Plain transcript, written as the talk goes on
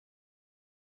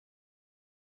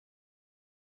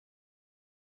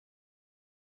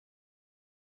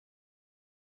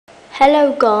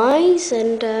Hello guys,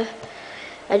 and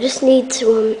I just need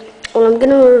to well, I'm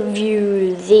gonna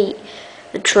review these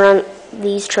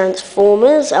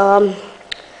Transformers.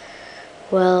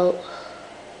 Well,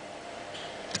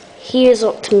 here's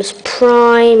Optimus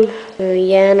Prime.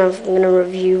 Yeah, and I'm gonna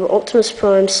review Optimus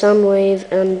Prime, Soundwave,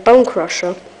 and Bone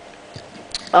Crusher.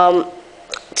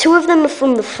 Two of them are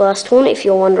from the first one, if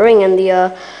you're wondering, and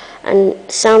and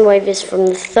Soundwave is from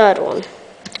the third one.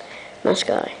 Nice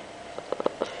guy.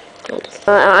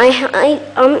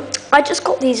 I just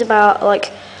got these about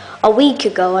like a week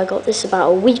ago. I got this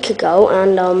about a week ago,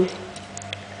 and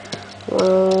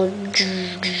well,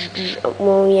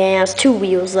 yeah, it has two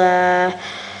wheels there,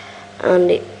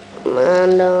 and yeah,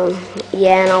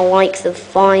 and I like the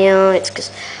fire. It's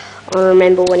because I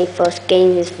remember when he first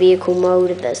gained his vehicle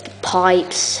mode. There's the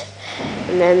pipes,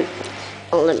 and then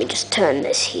let me just turn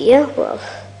this here. Well,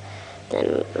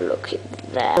 then look at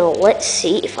that. Now let's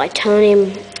see if I turn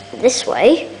him this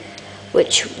way,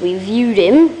 which we viewed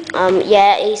him.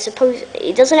 Yeah, he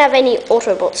doesn't have any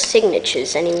Autobot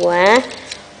signatures anywhere,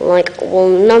 well,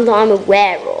 none that I'm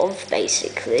aware of,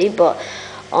 basically. But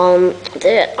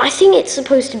I think it's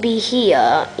supposed to be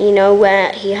here, you know,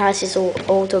 where he has his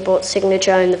Autobot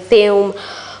signature in the film.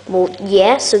 Well,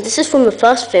 yeah. So this is from the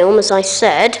first film, as I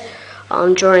said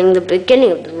during the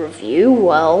beginning of the review.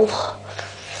 Well,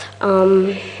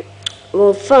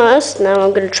 first, now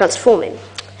I'm going to transform him.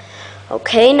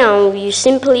 Okay, now you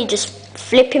simply just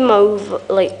flip him over,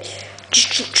 like,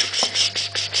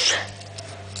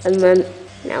 and then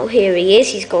now here he is.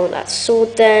 He's got that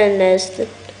sword there, and there's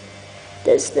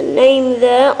the name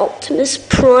there, Optimus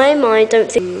Prime. I don't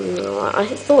think I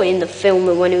thought in the film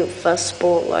when he first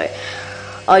sport, like,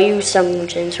 are you Samuel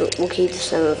James Wookiee, the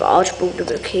son of Archibald the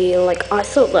Wookiee? Like, I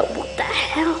thought, like, what the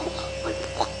hell? Like,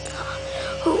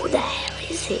 who the hell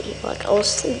is he? Like, I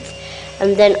was thinking.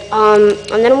 And then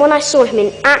when I saw him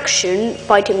in action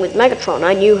fighting with Megatron,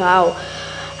 I knew how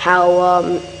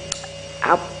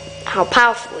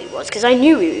powerful he was, because I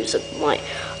knew he was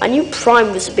I knew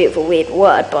Prime was a bit of a weird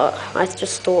word, but I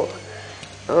just thought,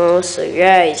 oh, so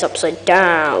yeah, he's upside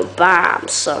down, bam.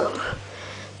 So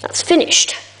that's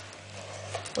finished.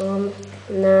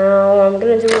 Now I'm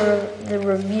gonna do the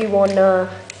review on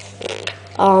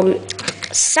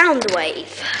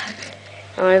Soundwave.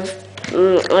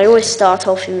 I always start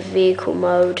off in vehicle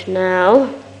mode now.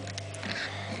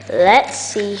 Let's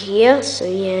see here. So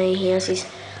yeah, he has these.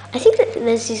 I think that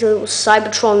there's these little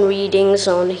Cybertron readings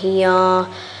on here,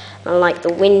 and like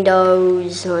the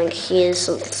windows. Like here's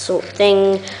some sort of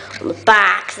thing on the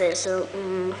back. There's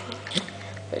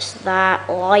that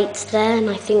light there, and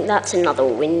I think that's another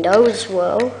window as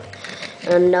well.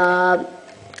 And yeah,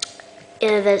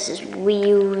 there's his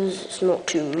wheels. It's not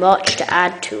too much to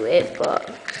add to it, but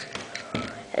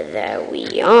there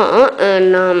we are.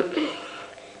 And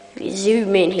if you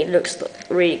zoom in, he looks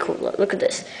really cool. Look at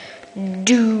this.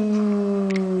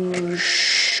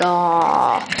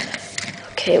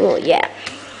 Okay, well, yeah.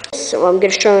 So I'm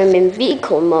going to show him in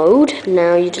vehicle mode.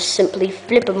 Now you just simply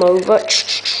flip him over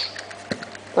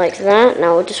like that.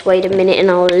 Now I'll just wait a minute and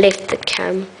I'll lift the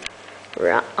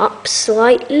camera up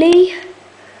slightly.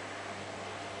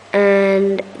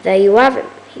 And there you have him.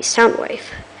 He's Soundwave.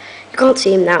 You can't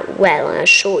see him that well, I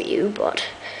assure you, but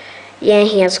yeah,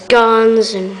 he has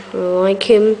guns, and I like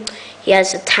him. He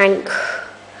has a tank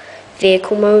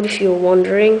vehicle mode, if you're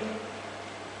wondering.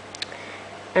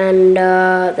 And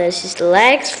there's his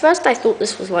legs. First I thought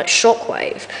this was like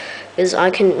Shockwave, because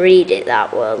I couldn't read it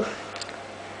that well.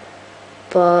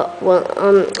 But, well,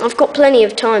 I've got plenty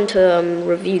of time to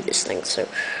review this thing, so,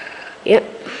 yep.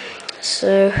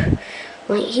 So,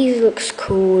 like, he looks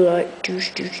cool, like,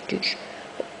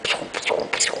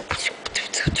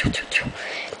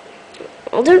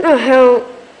 I don't know how,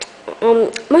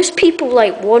 most people,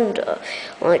 like, wonder,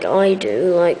 like I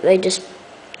do, like, they just,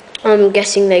 I'm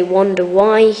guessing they wonder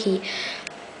why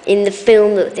in the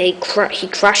film that he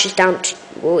crashes down to,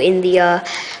 well, in the,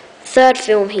 third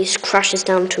film he crashes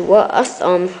down to Earth.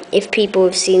 If people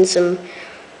have seen some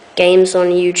games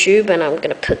on YouTube, and I'm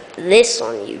gonna put this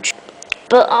on YouTube.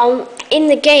 But in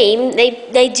the game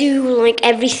they do like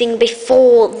everything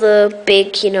before the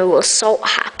big, you know, assault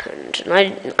happened,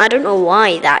 and I don't know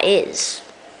why that is.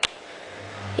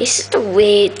 It's just a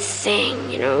weird thing,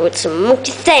 you know. It's a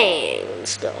multi-thing and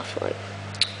stuff, like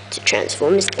it's a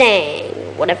Transformers thing,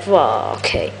 whatever.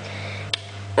 Okay,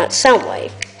 that's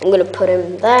Soundwave. I'm gonna put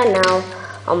him there now.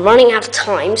 I'm running out of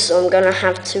time, so I'm gonna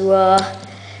have to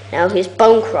now here's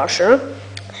Bone Crusher.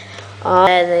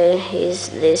 There's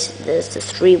the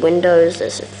three windows.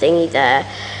 There's a thingy there.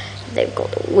 They've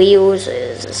got the wheels.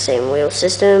 It's the same wheel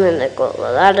system, and they've got the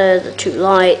ladder, the two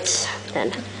lights.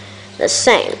 Then the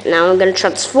same. Now I'm going to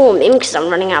transform him because I'm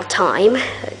running out of time,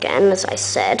 again, as I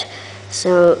said.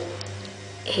 So,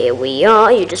 here we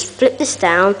are. You just flip this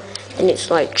down, and it's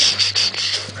like...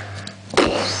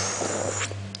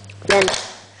 Then,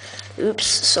 oops,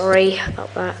 sorry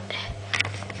about that.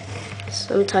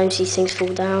 Sometimes these things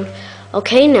fall down.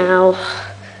 Okay, now,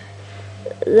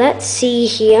 let's see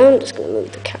here. I'm just going to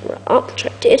move the camera up, which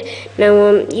I did.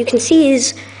 Now, you can see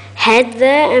his head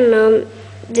there, and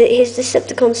his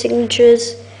Decepticon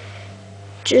signatures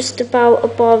just about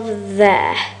above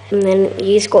there. And then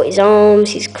he's got his arms,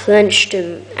 he's clenched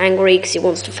and angry because he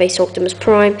wants to face Optimus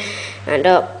Prime. And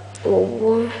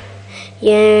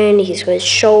yeah, and he's got his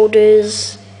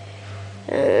shoulders.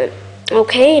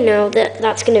 Okay, now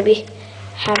that's gonna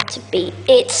have to be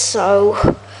it.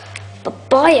 So,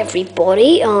 bye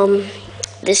everybody.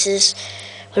 This is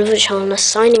Oliver Chandler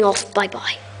signing off. Bye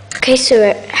bye. Okay,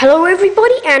 so hello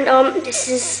everybody, and this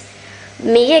is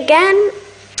me again.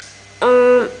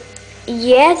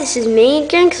 Yeah, this is me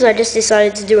again because I just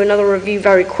decided to do another review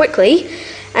very quickly.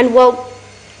 And well,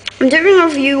 I'm doing a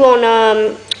review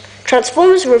on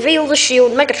Transformers Reveal the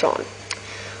Shield Megatron.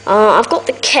 I've got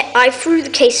I threw the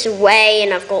case away,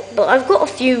 and I've got a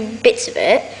few bits of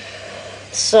it.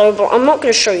 So, but I'm not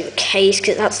going to show you the case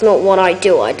because that's not what I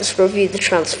do. I just review the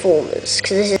Transformers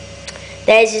because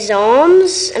there's his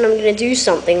arms, and I'm going to do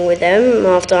something with them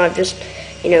after I've just,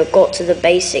 got to the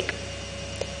basic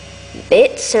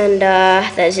bits. And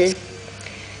there's his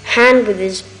hand with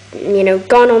his,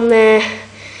 gun on there.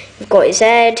 You've got his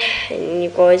head, and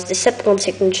you've got his Decepticon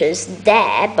signatures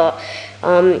there. But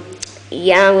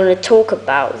yeah, I'm going to talk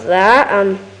about that.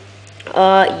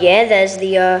 Yeah, there's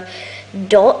the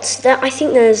dots. That I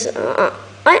think there's.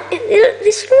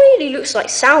 This really looks like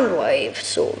Soundwave,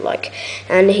 sort of like.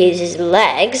 And his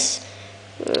legs.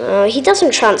 He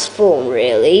doesn't transform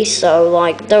really, so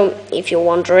like, don't, if you're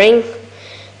wondering.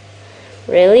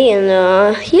 Really,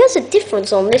 and he has a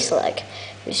difference on this leg.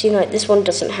 You see, like, this one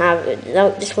doesn't have it.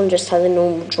 This one just has a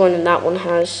normal joint, and that one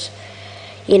has,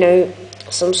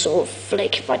 some sort of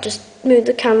flick. If I just move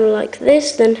the camera like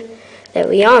this, then there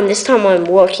we are. And this time I'm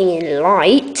working in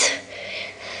light,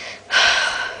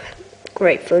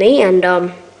 gratefully. And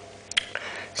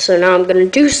so now I'm gonna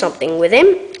do something with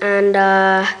him, and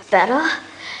better.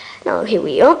 Now here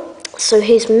we are. So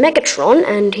here's Megatron,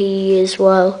 and he is,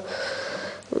 well.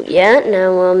 Yeah,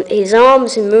 now his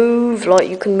arms move, like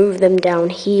you can move them down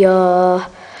here,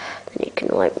 and you can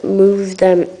like move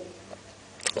them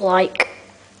like,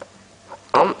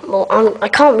 well, I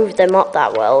can't move them up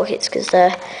that well. It's because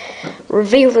their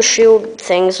Reveal the Shield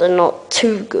things are not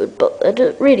too good, but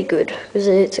they're really good because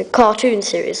it's a cartoon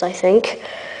series, I think.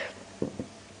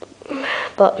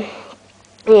 But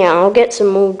yeah, I'll get some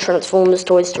more Transformers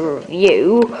toys to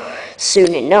review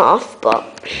soon enough, but.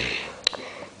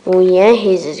 Well, yeah,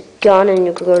 here's his gun, and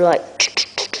you can go like,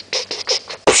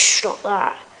 like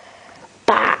that,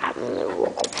 bam,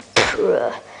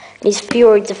 and he's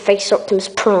furious to face Optimus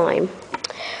Prime.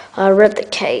 I read the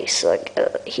case, like,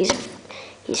 he's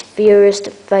furious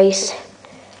to face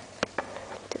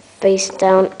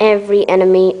down every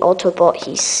enemy Autobot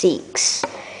he seeks.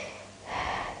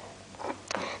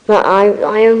 Now,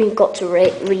 I only got to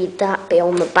read that bit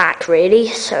on the back, really,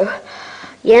 so.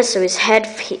 Yeah, so his head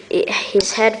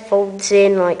folds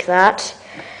in like that,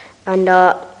 and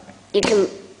you can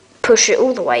push it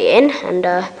all the way in. And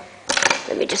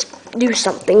let me just do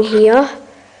something here.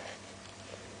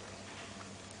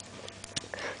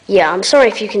 Yeah, I'm sorry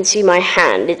if you can see my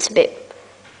hand. It's a bit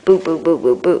boo boo boo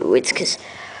boo boo. It's because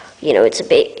it's a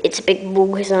big boo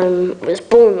because I was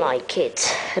born like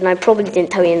it, and I probably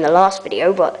didn't tell you in the last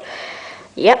video, but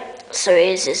yep. So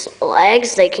here's his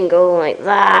legs. They can go like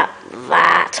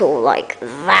that, or like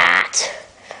that.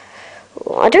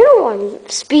 Well, I don't know why I'm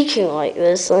speaking like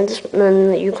this. And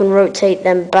then you can rotate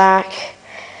them back.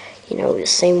 The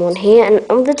same one here.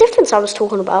 And the difference I was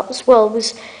talking about as well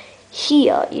was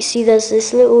here. You see, there's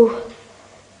this little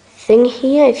thing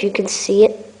here. If you can see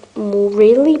it more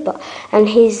really, and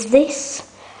here's this.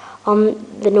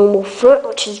 The normal foot,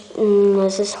 which is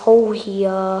there's this hole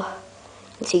here.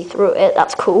 See through it.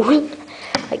 That's cool.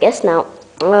 I guess now.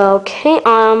 Okay.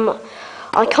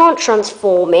 I can't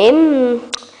transform him.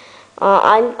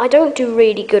 I don't do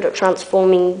really good at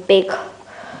transforming big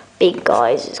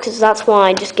guys. It's because that's why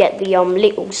I just get the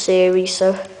little series.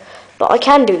 So, but I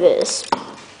can do this.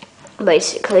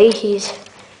 Basically,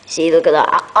 see, look at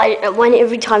that.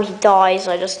 Every time he dies,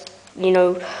 I just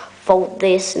fold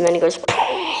this, and then he goes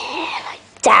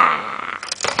like that.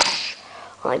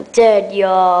 I'm dead,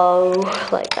 yo,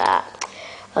 like that.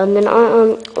 And then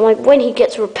like when he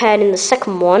gets repaired in the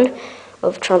second one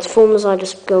of Transformers, I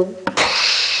just go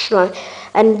Right.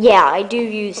 And yeah, I do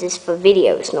use this for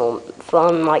videos, not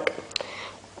fun like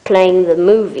playing the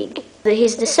movie.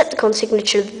 His Decepticon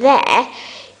signature there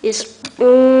is,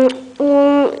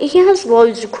 he has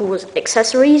loads of cool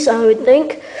accessories, I would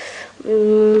think.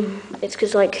 It's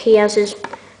because like he has his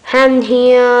hand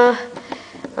here,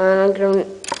 and I'm going to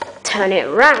turn it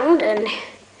around, and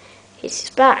here's his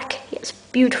back. He has a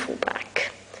beautiful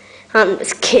back. And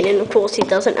just kidding, of course he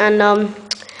doesn't. And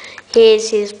here's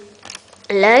his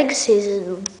legs, his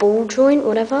ball joint,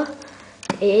 whatever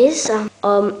it is.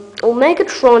 Or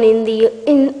Megatron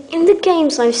in the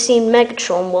games I've seen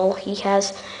Megatron. Well, he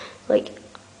has like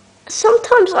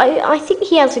sometimes I think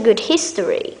he has a good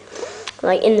history.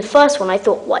 Like in the first one, I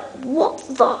thought, what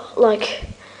the like.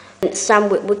 Sam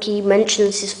Witwicky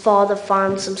mentions his father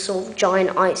found some sort of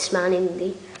giant Iceman in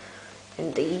the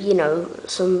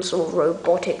some sort of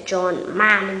robotic giant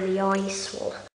man in the ice. Well,